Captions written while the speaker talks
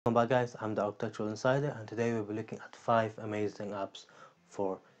Welcome back guys, I'm the Architectural Insider and today we'll be looking at 5 amazing apps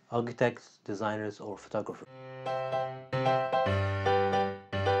for architects, designers or photographers.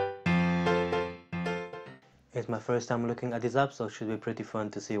 It's my first time looking at these apps, so it should be pretty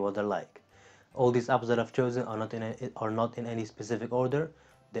fun to see what they're like. All these apps that I've chosen are not in any specific order,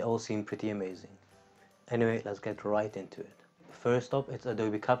 they all seem pretty amazing. Anyway, let's get right into it. First up, it's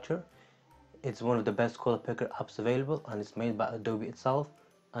Adobe Capture. It's one of the best color picker apps available and it's made by Adobe itself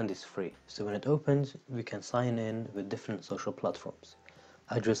and it's free. So when it opens, we can sign in with different social platforms.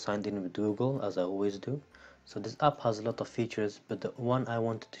 I just signed in with Google as I always do. So this app has a lot of features, but the one I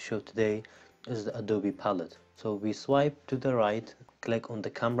wanted to show today is the Adobe palette. So we swipe to the right, click on the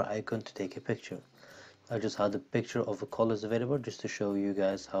camera icon to take a picture. I just had a picture of the colors available just to show you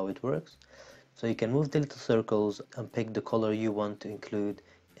guys how it works. So you can move the little circles and pick the color you want to include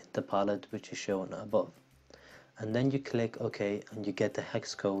in the palette, which is shown above. And then you click OK and you get the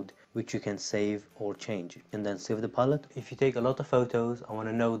hex code which you can save or change. And then save the palette. If you take a lot of photos and want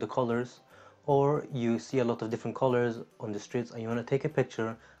to know the colors, or you see a lot of different colors on the streets and you want to take a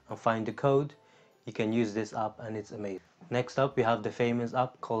picture and find the code, you can use this app and it's amazing. Next up we have the famous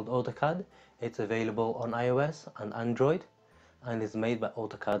app called AutoCAD. It's available on iOS and Android and is made by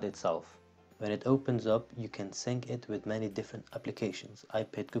AutoCAD itself. When it opens up, you can sync it with many different applications. I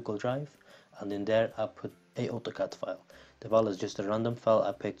picked Google Drive and in there I put a AutoCAD file. The file is just a random file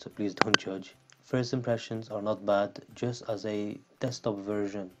I picked, so please don't judge. First impressions are not bad, just as a desktop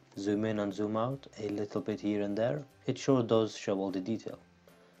version. Zoom in and zoom out a little bit here and there. It sure does show all the detail.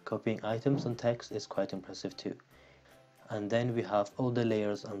 Copying items and text is quite impressive too. And then we have all the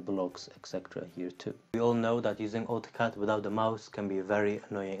layers and blocks, etc. here too. We all know that using AutoCAD without the mouse can be very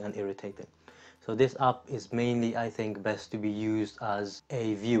annoying and irritating. So this app is mainly, I think, best to be used as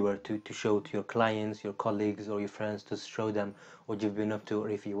a viewer to show to your clients, your colleagues or your friends, to show them what you've been up to, or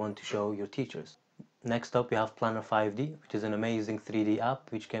if you want to show your teachers. Next up we have Planner 5D, which is an amazing 3D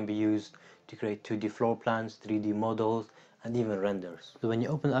app which can be used to create 2D floor plans, 3D models and even renders. So when you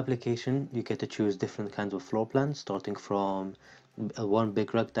open the application, you get to choose different kinds of floor plans, starting from one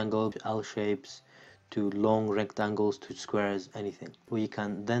big rectangle, L shapes, to long rectangles, to squares, anything. What you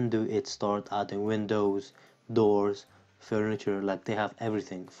can then do is start adding windows, doors, furniture, like they have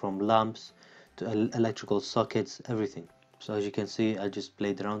everything from lamps to electrical sockets, everything. So as you can see, I just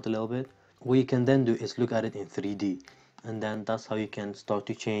played around a little bit. What you can then do is look at it in 3D, and then that's how you can start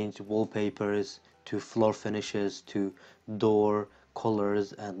to change wallpapers to floor finishes to door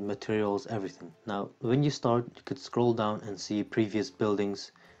colors and materials, everything. Now when you start, you could scroll down and see previous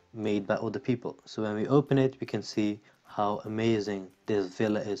buildings made by other people. So when we open it, we can see how amazing this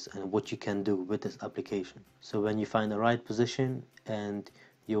villa is and what you can do with this application. So when you find the right position and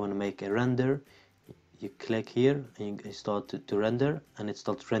you want to make a render, you click here and you start to render, and it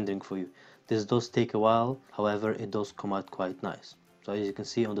starts rendering for you. This does take a while, however it does come out quite nice. So as you can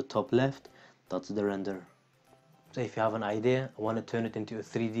see on the top left, that's the render. So if you have an idea, want to turn it into a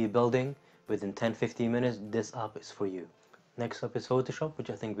 3D building within 10-15 minutes, this app is for you. Next up is Photoshop, which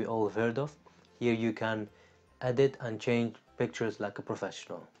I think we all have heard of. Here you can edit and change pictures like a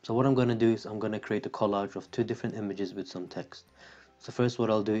professional. So what I'm going to do is I'm going to create a collage of 2 different images with some text. So first what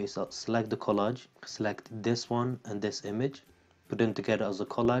I'll do is I'll select the collage, select this one and this image, put them together as a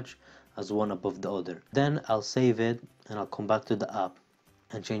collage, as one above the other. Then I'll save it and I'll come back to the app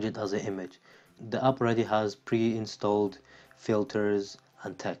and change it as an image. The app already has pre-installed filters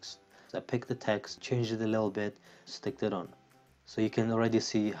and text. So I pick the text, change it a little bit, stick it on. So you can already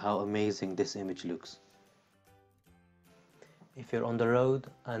see how amazing this image looks. If you're on the road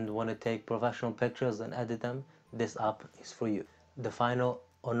and want to take professional pictures and edit them, this app is for you. The final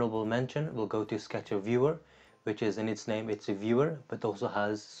honorable mention will go to Sketchup Viewer, which is in its name, it's a viewer, but also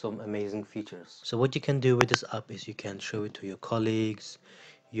has some amazing features. So what you can do with this app is you can show it to your colleagues,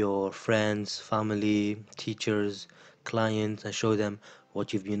 your friends, family, teachers, clients, and show them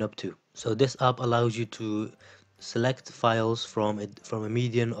what you've been up to. So this app allows you to select files from a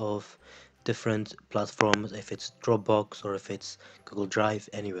median of different platforms, if it's Dropbox or if it's Google Drive,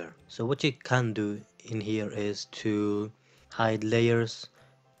 anywhere. So what you can do in here is to hide layers,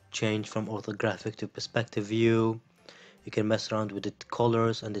 change from orthographic to perspective view. You can mess around with the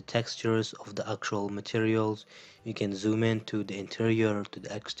colors and the textures of the actual materials. You can zoom in to the interior, to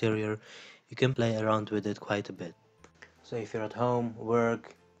the exterior. You can play around with it quite a bit. So if you're at home,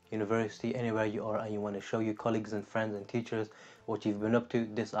 work, university, anywhere you are, and you want to show your colleagues and friends and teachers what you've been up to,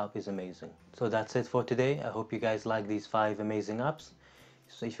 this app is amazing. So that's it for today. I hope you guys like these 5 amazing apps.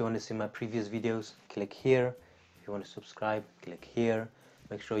 So if you want to see my previous videos, click here. If you want to subscribe, click here.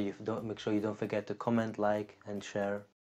 Make sure you don't forget to comment, like and share.